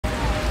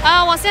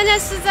我现在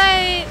是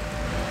在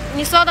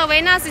你说的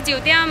维纳斯酒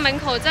店门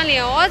口这里，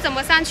我怎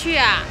么上去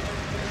啊？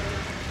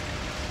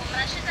我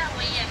们是在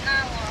维也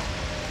纳哦。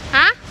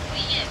啊？维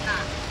也纳。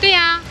对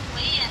呀、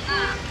维也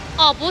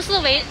纳。哦，不是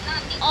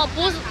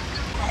不是。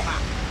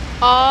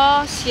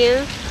哦，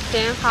行，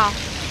好，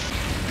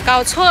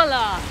搞错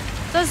了，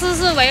这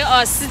是维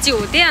尔斯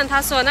酒店，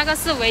他说那个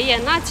是维也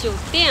纳酒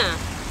店。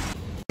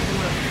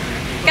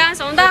刚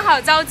怂他好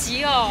着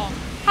急哦，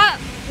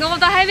我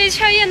都还没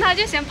确认，他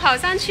就先跑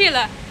上去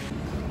了。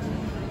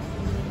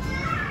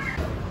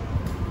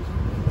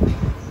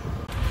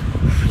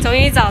终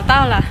于找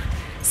到了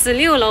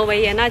，16楼维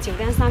也纳酒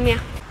店上面，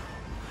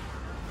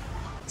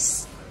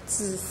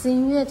紫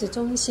星月子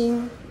中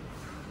心。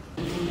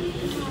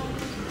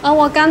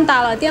我刚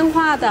打了电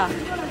话的。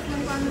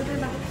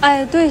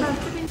哎，对，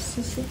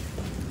谢谢。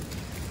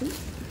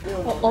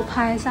我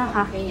拍一下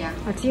哈，可以啊，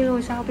我记录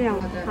一下，不然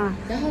啊。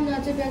然后呢，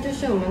这边就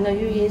是我们的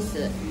育婴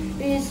室，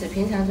育婴室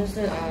平常就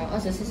是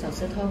24小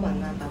时托管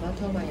宝宝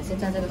托管也是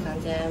在这个房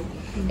间，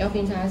然后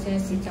平常一些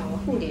洗澡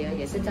护理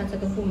也是在这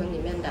个部门里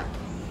面的。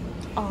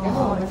然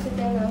后我们这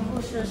边呢，护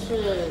士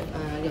是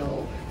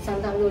有3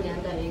到6年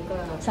的一个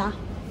啥？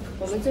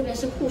我们这边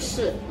是护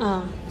士，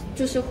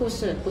就是护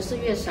士，不是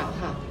月嫂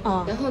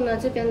哈。然后呢，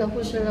这边的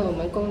护士呢，我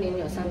们工龄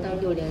有3到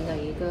6年的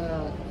一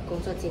个工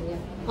作经验。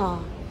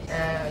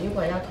如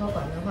果要托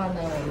管的话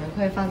呢，我们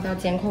会放到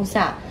监控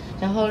下，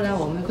然后呢，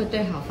我们会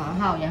对好房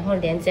号，然后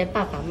连接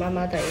爸爸妈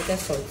妈的一个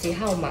手机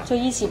号码，就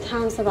一起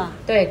看是吧？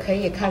对，可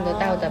以看得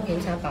到的。平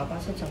常宝宝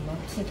是怎么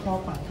去托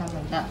管他们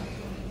的，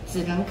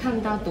只能看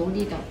到独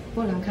立的，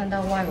不能看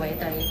到外围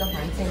的一个环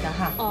境的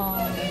哈。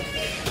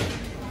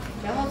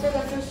然后这个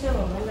就是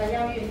我们的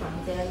药浴房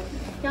间，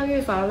药浴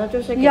房呢就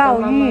是给妈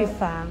妈药浴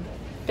房，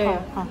对，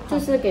就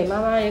是给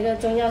妈妈一个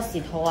中药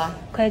洗头啊。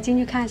可以进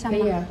去看一下吗？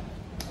可以啊。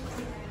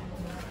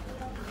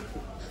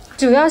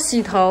主要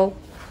洗头，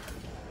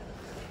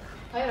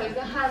还有一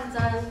个汗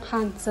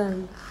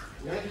蒸，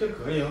这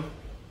可以哦。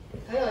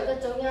还有一个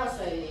中药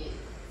水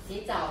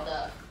洗澡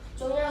的，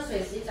中药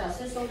水洗澡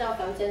是送到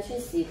房间去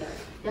洗的，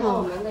然后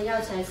我们的药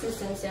材是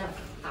生姜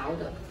熬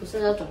的，不是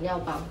那种药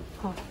包。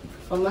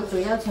我们主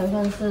要成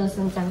分是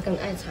生姜跟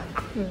艾草。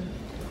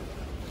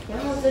然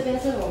后这边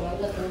是我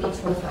们的独立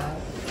厨房。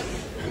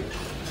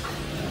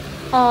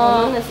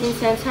我们的新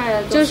鲜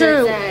菜就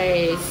是在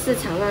市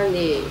场那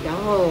里，然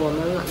后我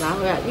们拿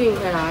回来运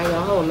回来，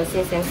然后我们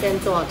新鲜现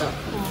做的。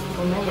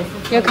我们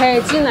也可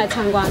以进来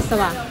参观是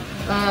吧？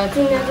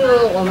尽量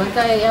就我们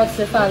在要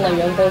吃饭的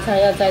员工餐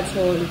要再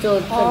出，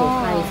就这里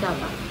看一下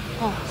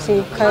吧。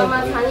行，可以。妈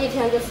妈餐一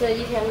天就是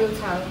1天6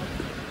餐。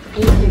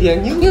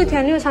6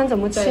天6餐怎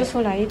么吃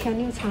出来？1天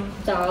6餐？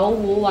早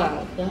午晚，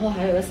然后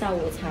还有个下午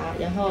茶，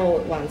然后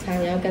晚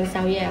餐，然后跟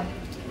宵夜。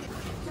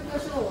这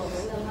个是我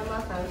们的妈妈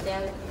房间。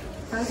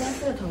房间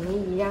是统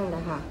一一样的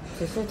哈，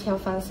只是挑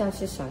方向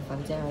去选房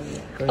间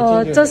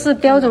而已。这是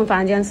标准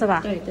房间是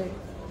吧？对对。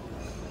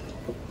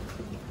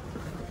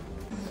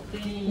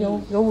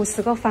有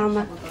50个方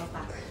吗？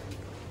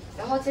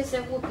然后这些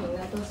物品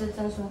呢都是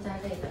赠送在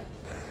内的，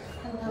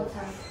看套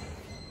餐。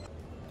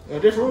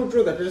这是入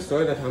住的，这是所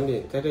有的产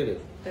品在这里。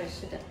对，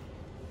是的。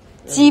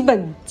基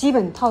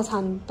本套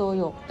餐都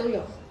有。都有。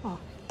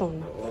懂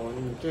了。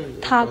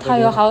它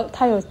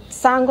有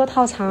3个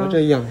套餐。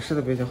这仰视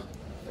的比较好。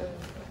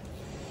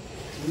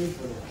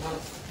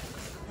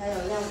还有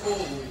尿布、奶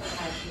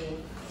瓶。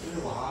这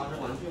是娃是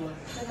玩具吗？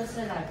这个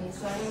是奶瓶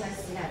刷，用来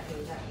洗奶瓶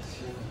的。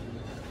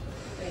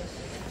对。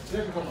这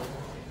是干嘛？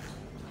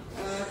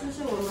这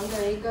是我们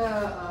的一个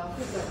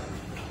护本，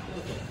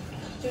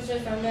就是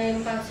方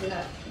便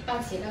抱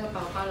起那个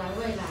宝宝来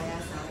喂奶呀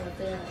啥的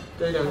这样。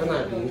对，2个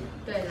奶瓶。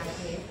对，奶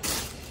瓶。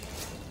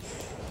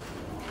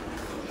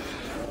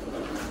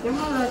然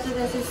后呢，这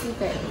边是西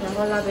北，然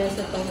后那边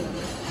是东南。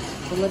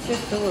我们去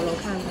15楼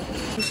看的。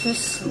这是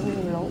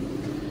15楼。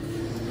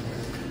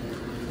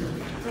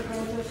这边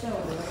就是我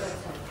们的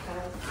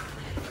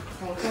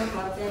产康房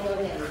间有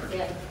2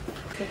间，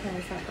去看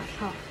一下吧。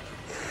好。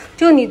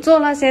就你做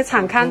那些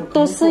产康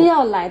都是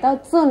要来到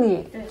这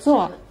里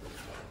做。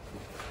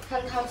看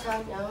套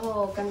餐，然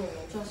后跟你们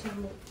做项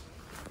目。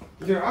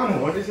就是按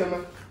摩这些吗？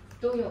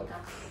都有的。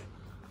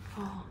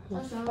到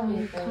时候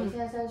你等一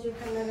下上去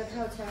看那个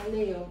套餐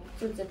内容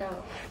就知道了。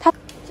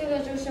这个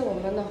就是我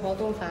们的活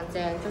动房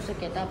间，就是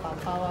给到宝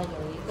宝有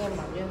一个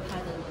满月派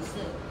的仪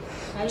式。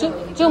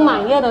就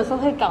满月的时候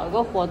会搞一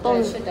个活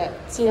动。是的。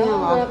然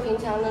后呢，平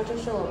常呢就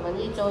是我们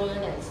1周有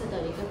2次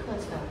的一个课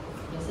程，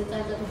也是在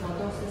这个活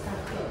动室上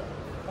课。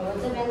我们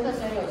这边课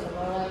程有什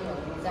么呢？有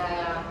瑜伽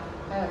呀，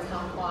还有插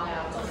花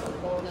呀、做手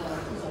工的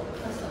这种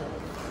课程。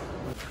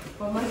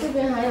我们这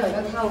边还有一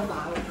个套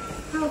房，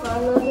套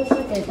房呢就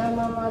是给到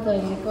妈妈的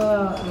一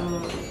个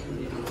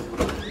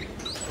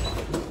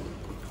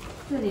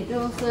这里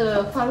就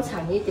是宽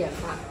敞一点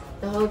吧，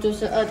然后就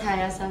是2胎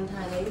呀、3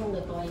胎的用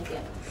的多一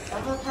点。然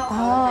后套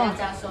房还要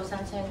加收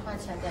3000块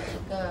钱的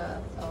一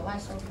个额外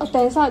收费。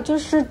等一下，就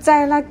是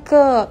在那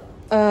个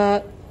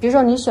比如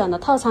说你选的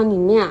套餐里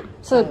面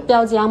是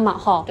标价嘛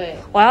哈？对。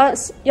我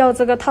要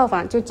这个套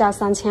房就加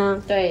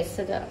3000。对，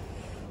是的。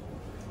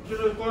就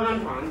是多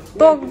张床。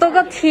多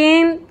个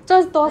厅，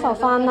这是多少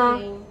方呢？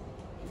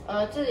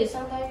这里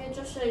相当于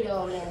就是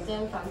有2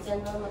间房间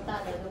那么大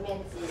的一个面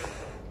积。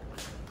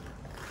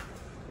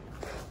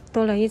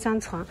多了一张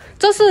床，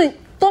这是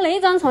多了一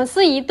张床，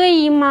是1对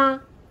1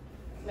吗？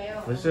没有，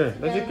不是，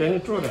那就给你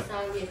住的。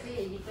也可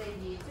以1对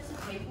1，这是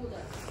陪护的。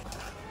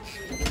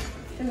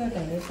这个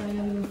等一下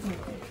要入住。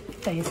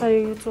等一下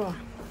又入住啊？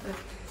对，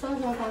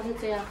双床房是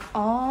这样。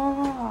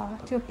哦，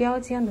就标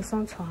间的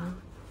双床。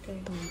对。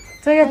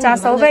这要加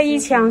收费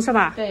1000是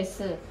吧？对，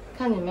是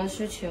看你们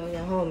需求，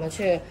然后我们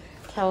去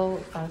挑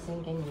房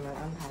间给你们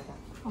安排的。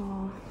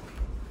哦。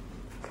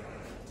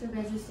这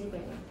边是西北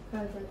的，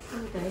看一下。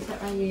等一下，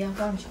阿姨要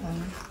换床。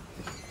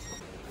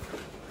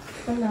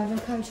东南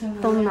就看窗户。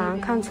东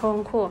南看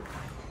窗户。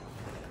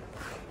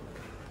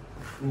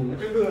你们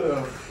这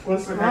个公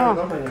司开了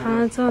多少年？看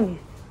到这里。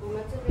我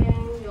们这边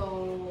有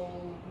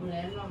5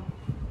年了。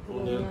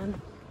5年。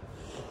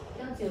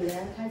要9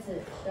年开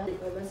始，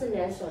我们是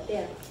连锁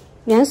店。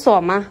连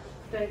锁吗？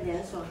对，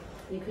连锁，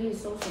你可以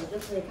搜索就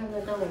可以看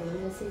得到我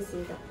们的信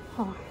息的。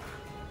哦。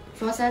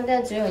佛山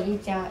店只有1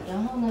家，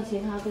然后呢，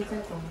其他都在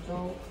广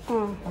州。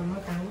嗯。我们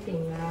岗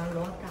顶啊、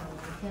罗岗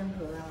啊、天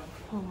河啊。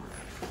哦。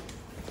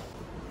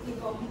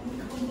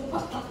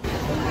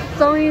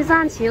终于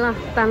上齐了，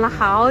等了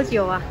好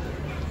久啊。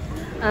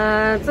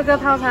这个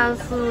套餐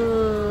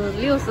是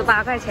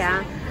68块钱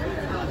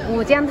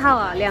，5件套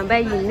啊，2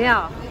杯饮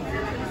料，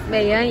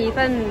每人1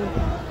份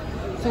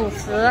主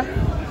食。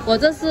我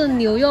这是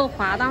牛肉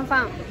滑蛋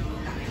饭。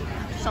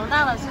手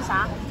大的是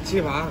啥？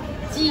鸡扒。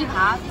鸡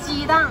扒、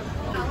鸡蛋。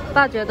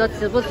大家觉得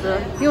值不值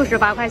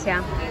？68块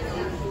钱。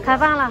开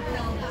饭了，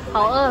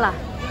好饿了。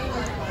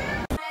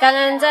刚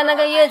刚在那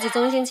个月子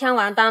中心签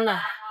完单了。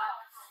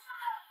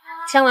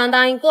签完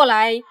单过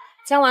来，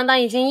签完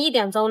单已经1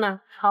点钟了，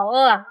好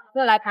饿啊！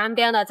又来旁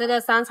边的这个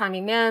商场里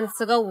面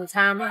吃个午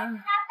餐。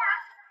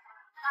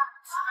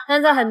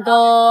现在很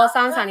多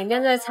商场里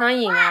面的餐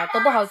饮啊都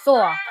不好做，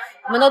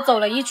我们都走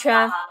了一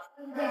圈，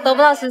都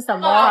不知道是什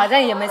么，好像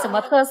也没什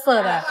么特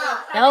色的。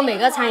然后每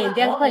个餐饮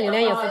店客流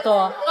量也不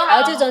多，然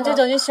后最终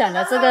就选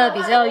了这个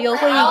比较优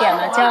惠一点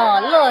的，叫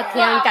乐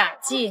天港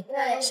记，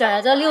选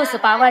了这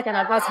68块钱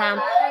的套餐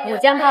，5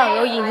件套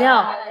有饮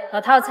料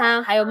和套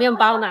餐，还有面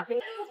包呢。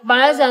本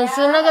来想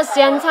吃那个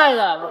鲜菜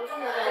的，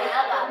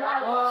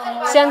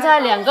鲜菜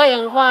2个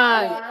人的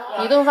话，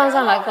一顿饭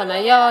上来可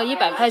能要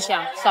100块钱，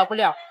少不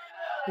了。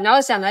然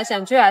后想来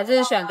想去还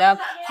是选择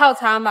套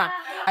餐吧，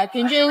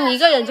平均1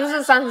个人就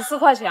是34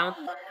块钱。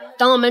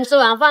等我们吃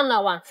完饭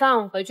了，晚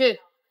上回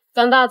去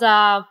跟大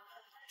家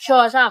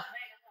说一下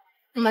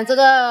我们这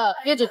个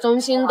月子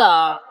中心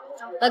的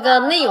那个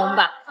内容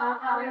吧。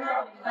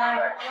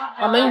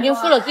我们已经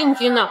付了定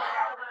金了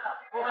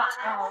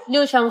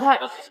，6000块，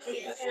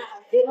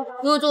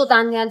入住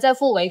当天再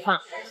付尾款。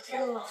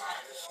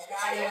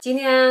今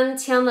天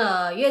签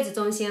了月子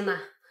中心了，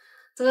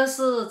这个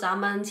是咱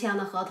们签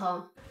的合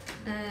同。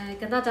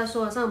跟大家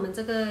说一下我们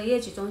这个月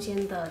子中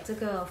心的这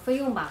个费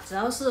用吧，主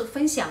要是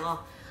分享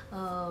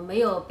哦，没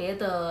有别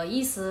的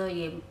意思，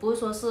也不是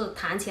说是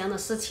谈钱的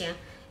事情。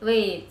因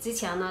为之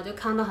前呢，就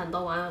看到很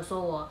多网友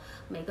说我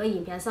每个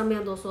影片上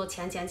面都说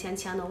钱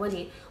的问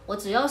题，我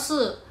只要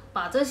是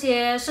把这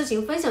些事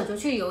情分享出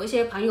去，有一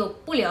些朋友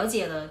不了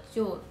解的，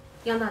就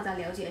让大家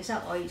了解一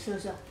下而已，是不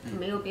是？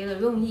没有别的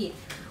用意。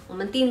我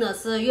们订的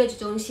是月子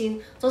中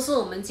心，这是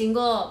我们经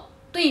过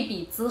对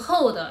比之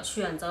后的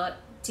选择。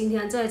今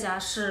天这家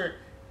是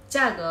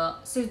价格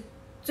是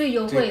最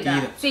优惠的、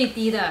最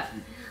低的。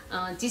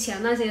之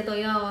前那些都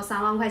要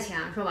3万块钱，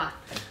是吧？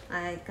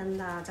来跟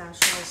大家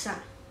说一下。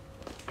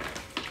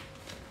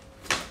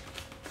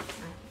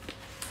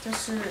这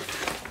是，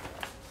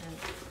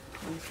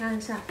你看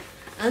一下，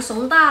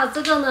熊大这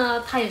个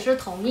呢，他也是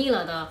同意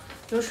了的，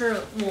就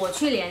是我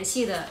去联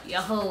系的，然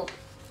后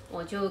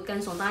我就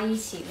跟熊大一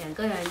起2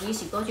个人一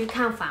起过去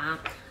看房，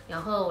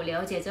然后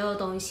了解这个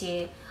东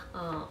西，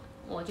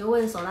我就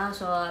问熊大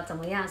说怎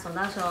么样，熊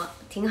大说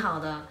挺好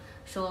的，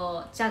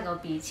说价格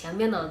比前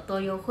面的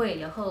都优惠，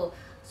然后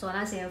说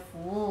那些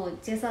服务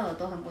介绍的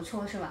都很不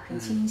错，是吧？很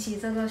清晰，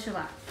这个是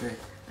吧？对。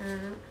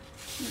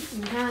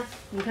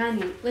你看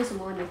你为什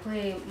么你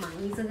会满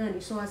意这个？你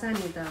说一下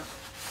你的。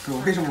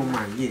我为什么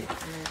满意？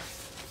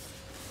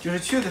就是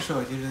去的时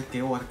候，就是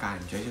给我的感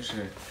觉就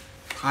是，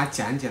他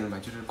讲解的嘛，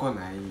就是过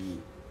来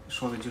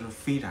说的就是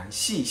非常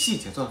细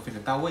节做的非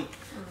常到位。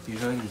比如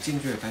说你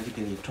进去，他就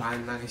给你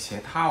穿那个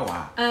鞋套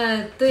啊。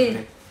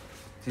对。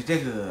就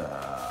这个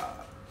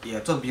也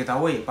做的比较到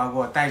位，包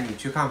括带你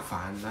去看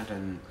房那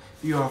种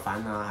育儿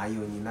房啊，还有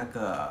你那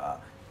个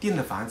订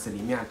的房子里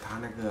面，他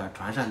那个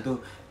床上都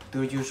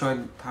就是说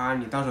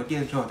你到时候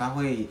订之后，他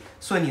会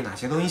送你哪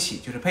些东西，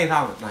就是配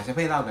套的哪些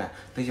配套的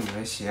东西，比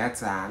如鞋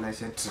子啊、那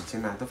些纸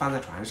巾啊，都放在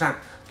床上，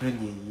就是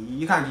你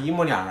一看就一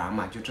目了然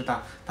嘛，就知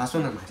道他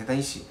送了哪些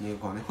东西，你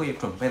可能会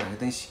准备哪些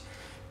东西，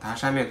他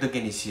上面都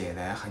给你写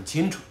的很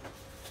清楚，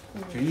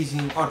就1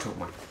清2楚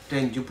嘛，这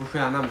样你就不需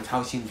要那么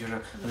操心，就是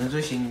可能这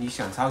些你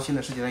想操心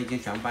的事情，他已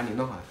经全帮你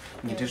弄好了，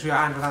你只需要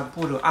按照他的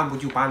步骤按部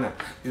就班的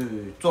就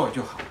做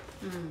就好。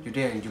就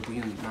这样你就不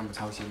用那么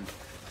操心了。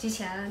之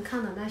前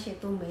看的那些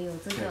都没有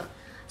这个，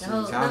然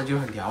后其他的就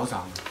很潦草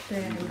嘛。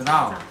对，很知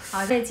道。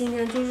好在今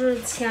天就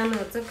是签了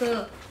这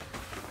个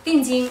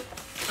定金，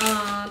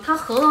他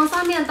合同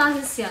上面当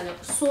时写的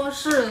说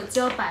是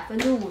交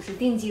50%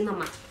定金的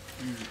嘛，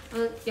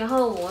然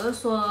后我又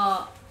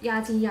说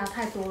押金押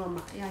太多了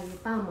嘛，押一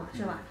半嘛，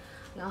是吧？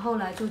然后后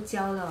来就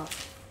交了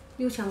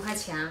6000块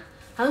钱，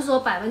他就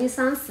说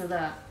30%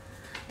的，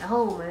然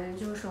后我们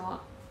就说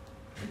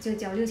就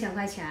交6000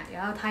块钱，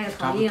然后他也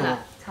同意了，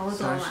差不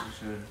多嘛，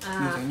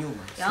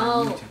然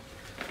后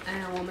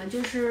我们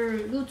就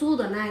是入住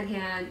的那一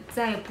天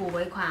再补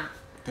尾款，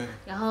对，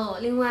然后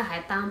另外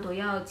还单独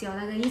要交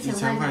那个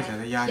1000块钱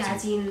的押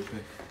金，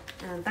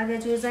对，大概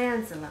就是这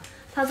样子了。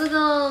他这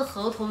个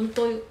合同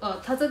都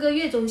他这个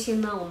月中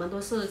心呢，我们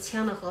都是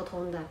签了合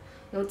同的，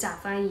有甲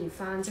方乙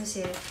方这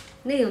些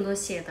内容都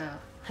写的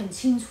很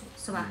清楚，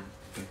是吧？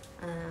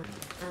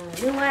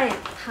另外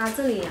他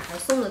这里还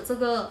送了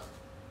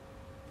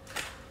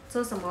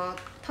这什么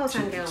套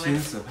餐给我们？亲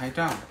子拍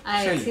照，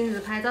亲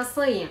子拍照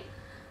摄影。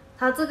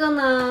它这个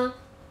呢，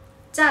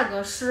价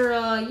格是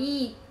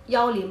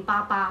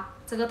1088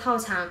这个套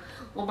餐。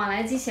我本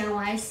来之前我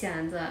还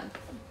想着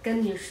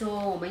跟你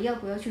说，我们要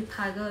不要去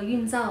拍个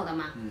孕照的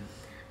嘛？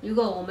如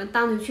果我们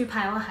单独去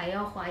拍的话，还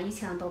要花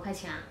1000多块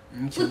钱。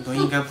1000多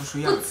应该不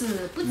需要。不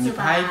止吧？你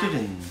拍这种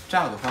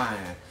照的话，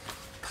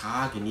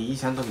他给你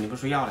1000多，你不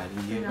需要了。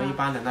你一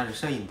般的那是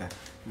摄影的，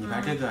你拍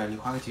这个，你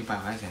花个几百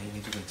块钱，应该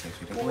就能解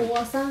决这个问题。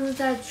我上次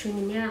在群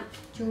里面，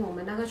就我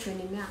们那个群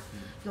里面，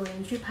有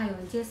人去拍，有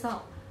人介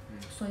绍，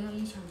说要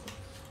1000多。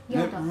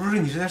那不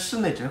是你是在室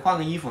内，只是换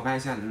个衣服拍一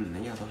下，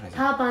能要多少钱？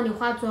他帮你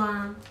化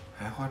妆。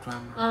还化妆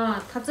吗？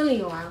他这里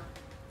有啊，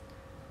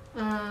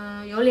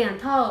有2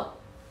套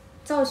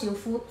造型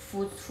服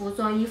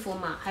装衣服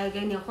嘛，还有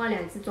给你化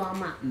2次妆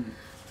嘛。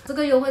这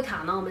个优惠卡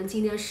呢，我们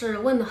今天是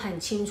问得很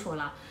清楚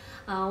了。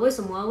为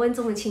什么问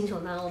这么清楚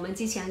呢？我们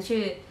之前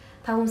去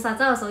拍婚纱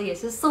照的时候也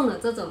是送了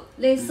这种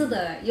类似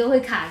的优惠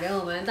卡给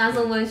我们，但是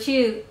我们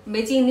去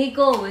没经历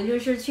过，我们就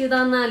是去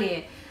到那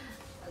里，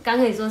刚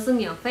开始说是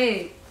免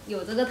费。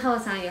有这个套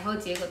餐，然后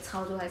结果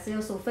操作还是要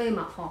收费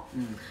嘛，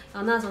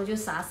然后那时候就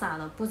傻傻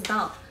的不知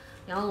道，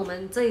然后我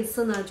们这一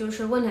次呢，就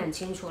是问很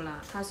清楚了，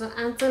他说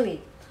按这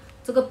里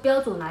这个标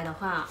准来的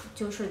话，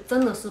就是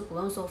真的是不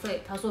用收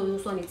费。他说如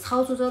果说你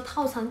超出这个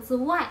套餐之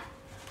外，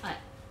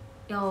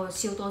要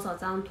修多少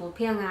张图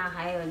片啊，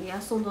还有你要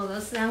送多少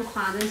相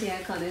框这些，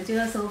可能就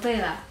要收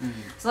费了。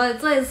所以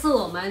这一次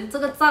我们这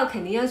个照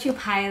肯定要去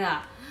拍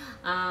的，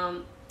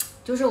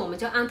就是我们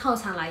就按套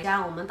餐来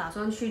加，我们打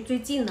算去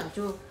最近的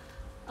就。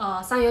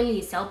3元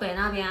里小北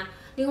那边，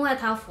另外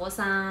它佛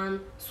山、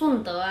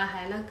顺德啊，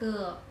还有那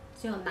个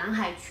叫南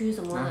海区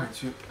什么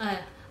的，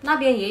那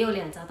边也有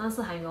2家，但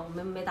是还有我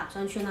们没打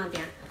算去那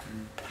边。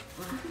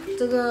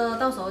这个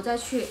到时候再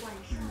去，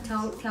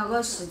挑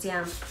个时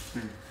间。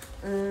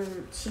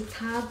其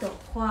他的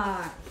话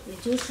也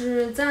就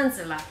是这样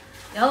子了。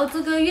然后这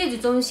个月子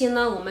中心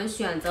呢，我们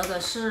选择的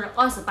是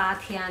28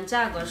天，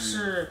价格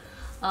是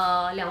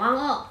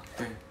22000。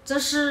这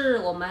是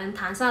我们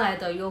谈下来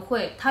的优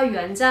惠，它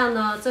原价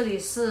呢这里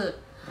是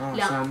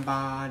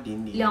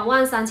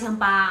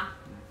23800，23800，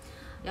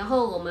然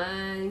后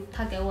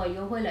他给我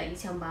优惠了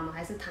1800嘛，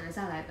还是谈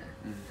下来的。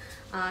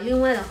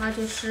另外的话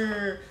就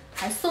是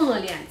还送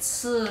了2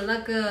次那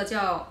个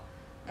叫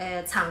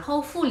产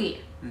后护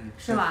理，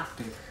是吧？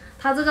对。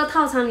它这个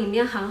套餐里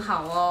面很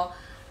好哦，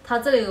它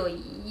这里有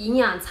营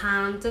养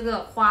餐，这个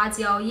花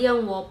椒、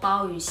燕窝、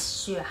鲍鱼、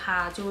雪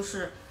蛤，就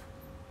是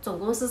总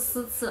共是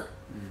4次。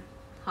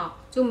好，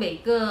就每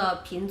个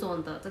品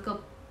种的这个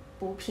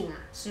补品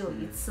是有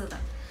1次的。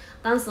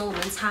当时我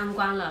们参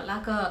观了那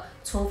个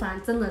厨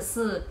房，真的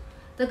是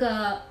这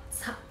个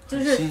就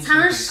是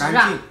餐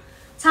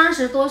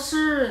食都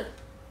是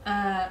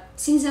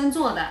新鲜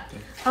做的。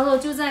他说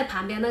就在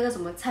旁边那个什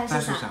么菜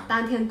市场，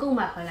当天购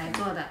买回来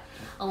做的。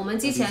我们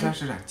之前菜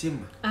市场近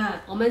嘛。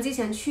我们之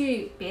前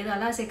去别的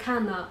那些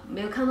看呢，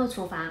没有看到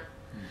厨房。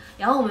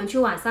然后我们去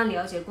网上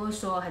了解过，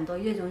说很多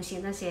月中心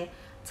那些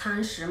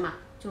餐食嘛。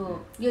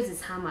就月子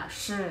餐嘛，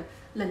是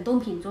冷冻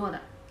品做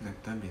的。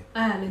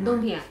冷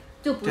冻品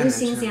就不是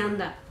新鲜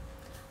的，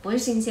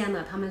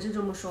他们就这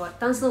么说。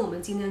但是我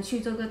们今天去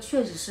这个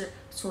确实是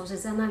厨师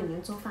在那里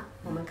面做饭，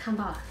我们看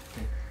到了，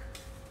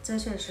这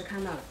确实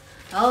看到了。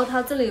然后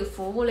他这里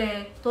服务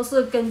嘞，都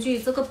是根据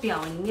这个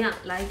表里面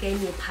来给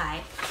你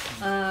排，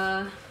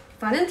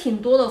反正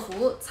挺多的服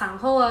务，产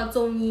后啊，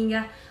中医应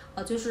该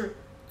就是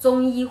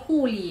中医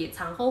护理、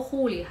产后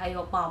护理，还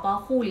有宝宝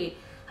护理。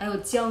还有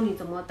教你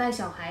怎么带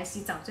小孩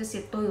洗澡，这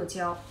些都有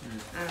教。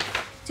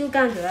就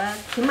感觉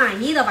挺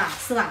满意的吧，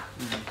是吧？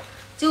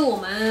就我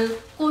们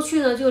过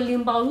去呢，就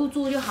拎包入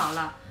住就好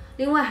了。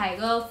另外还有一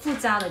个附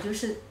加的就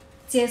是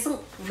接送，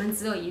我们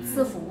只有1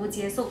次服务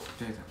接送。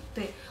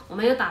对，我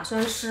们也打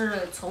算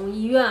是从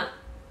医院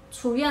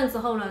出院之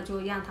后呢，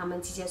就让他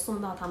们直接送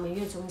到他们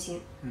月中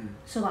心，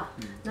是吧？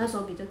那时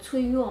候比较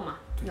脆弱嘛，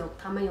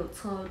他们有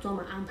车专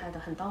门安排的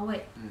很到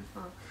位。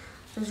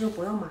这就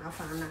不用麻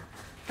烦了。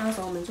到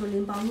时候我们就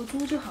拎包入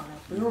住就好了，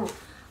不用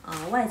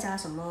外加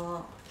什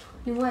么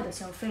另外的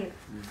消费了，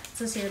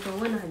这些都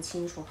问得很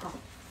清楚哈。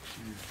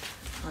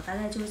大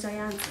概就是这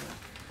样子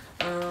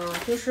了。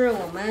就是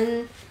我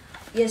们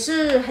也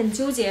是很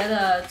纠结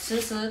的，其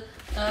实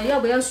要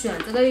不要选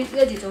这个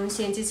月子中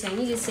心，之前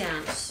一直想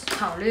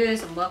考虑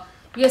什么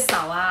月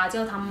嫂啊，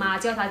叫他妈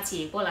叫他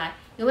姐过来，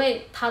因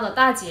为他的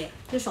大姐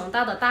就熊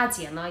大的大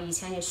姐呢，以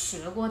前也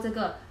学过这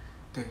个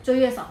做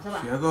月嫂是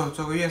吧？学过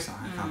做过月嫂，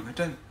还考个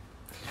证。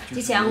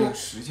之前我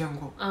实践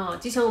过。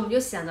之前我们就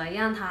想着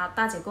让他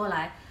大姐过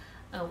来，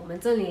我们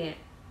这里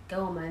给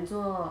我们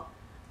做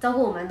照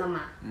顾我们的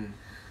嘛。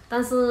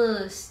但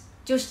是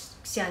就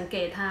想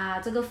给他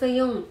这个费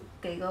用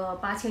给个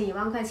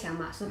8000-10000块钱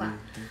嘛，是吧？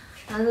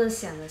但是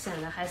想着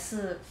想着还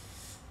是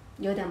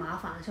有点麻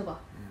烦，是吧？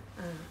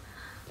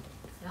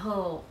然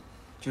后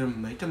就是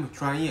没这么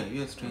专业，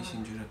月子中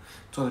心就是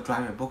做的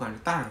专业，不管是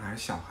大人还是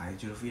小孩，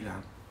就是非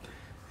常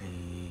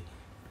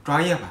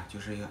专业吧，就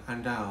是要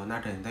按照那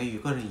种对于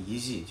个人仪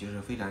器，就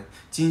是非常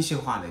精细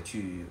化的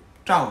去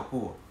照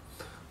顾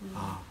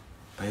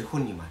维护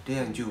你嘛，这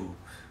样就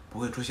不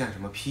会出现什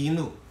么纰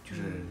漏，就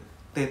是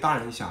对大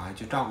人小孩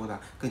就照顾的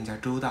更加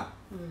周到。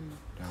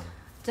知道吧？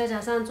再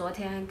加上昨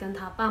天跟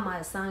他爸妈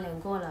也商量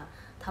过了，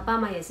他爸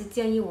妈也是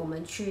建议我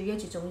们去月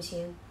子中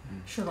心，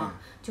是吧？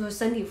就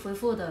身体恢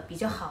复的比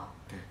较好。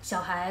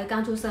小孩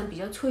刚出生比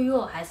较脆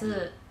弱，还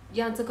是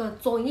让这个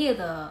专业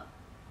的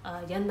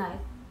人来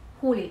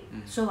护理，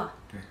是吧？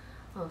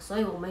所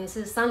以我们也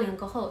是商量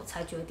过后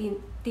才决定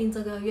订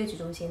这个月子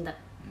中心的。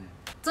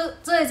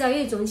这一家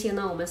月子中心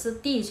呢，我们是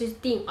第一次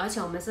订，而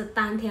且我们是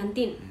当天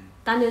订。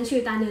当天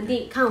去当天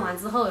订，看完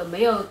之后也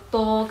没有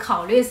多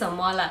考虑什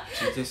么了，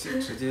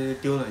直接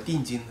丢了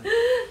定金了。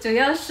主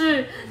要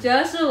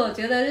是我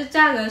觉得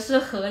价格是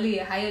合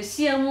理，还有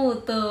项目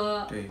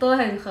都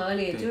很合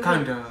理，就是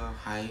看着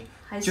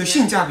就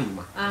性价比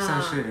嘛，算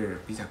是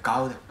比较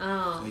高的，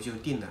所以就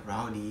定了。然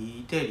后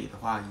离这里的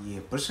话也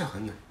不是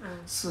很远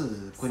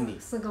，4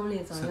公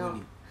里左右。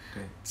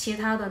对，其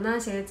他的那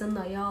些真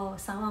的要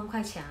3万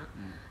块钱，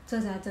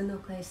这才真的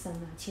可以省了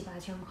7-8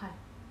千块，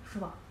是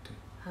吧？对，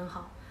很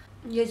好。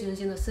月子中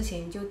心的事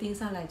情就定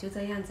下来，就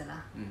这样子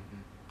了。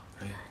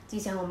之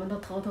前我们都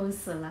头疼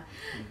死了，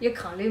又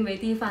考虑没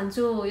地方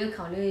住，又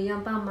考虑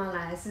让爸妈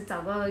来，还是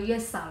找个月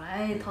嫂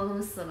来，头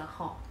疼死了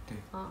哈。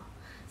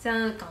这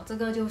样搞这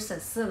个就省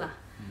事了。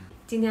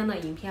今天的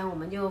影片我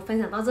们就分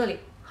享到这里，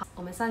好，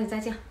我们下期再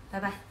见，拜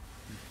拜。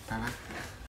拜拜。